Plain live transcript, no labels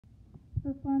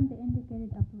Perform the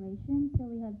indicated operation. So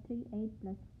we have 3/8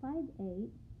 plus 5/8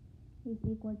 is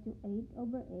equal to 8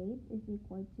 over 8 is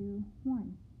equal to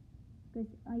 1. Because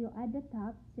you add the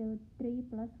top, so 3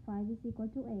 plus 5 is equal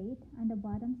to 8, and the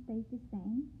bottom stays the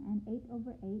same, and 8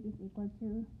 over 8 is equal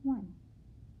to 1.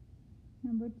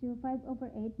 Number 2, 5 over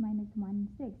 8 minus 1,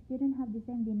 6. Didn't have the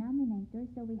same denominator,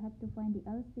 so we have to find the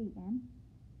LCM,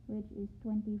 which is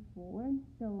 24.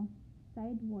 So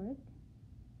side work,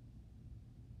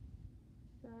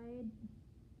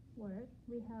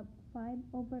 we have 5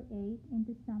 over 8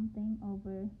 into something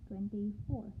over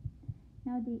 24.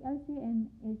 Now the LCM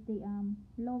is the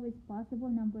lowest possible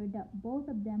number that both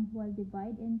of them will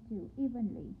divide into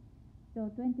evenly. So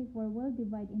 24 will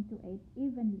divide into 8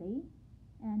 evenly,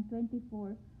 and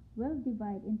 24 will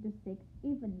divide into 6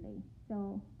 evenly.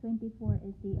 So 24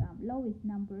 is the lowest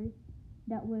number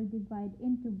that will divide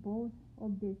into both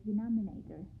of these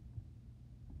denominators.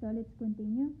 So let's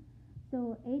continue.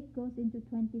 So 8 goes into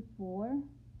 24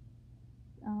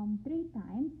 3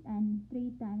 times, and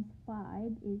 3 times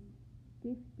 5 is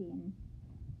 15.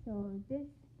 So this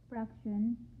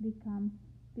fraction becomes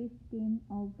 15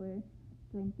 over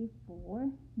 24.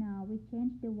 Now we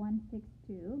change the 1, 6,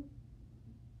 2.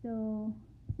 So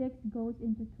 6 goes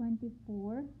into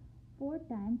 24 4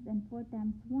 times, and 4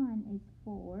 times 1 is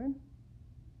 4.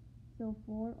 So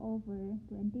 4 over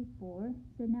 24.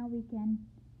 So now we can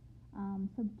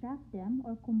subtract them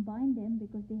or combine them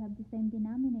because they have the same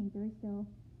denominator. So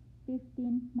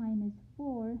 15 minus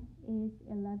 4 is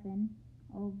 11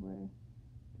 over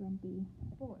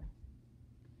 24.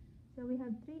 So we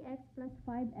have 3x plus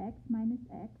 5x minus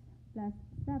x plus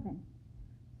 7.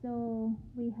 So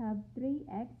we have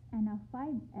 3x and a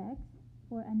 5x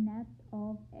for a net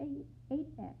of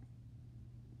 8x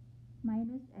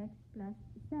minus x plus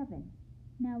 7.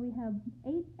 Now we have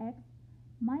 8x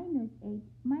minus 8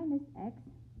 minus x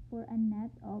for a net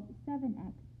of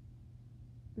 7x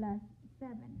plus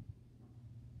 7.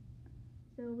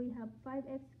 So we have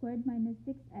 5x squared minus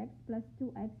 6x plus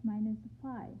 2x minus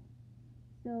 5.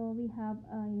 So we have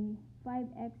a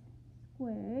 5x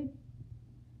squared.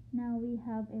 Now we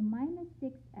have a minus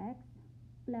 6x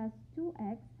plus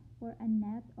 2x for a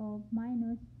net of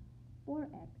minus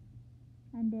 4x.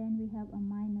 And then we have a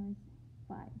minus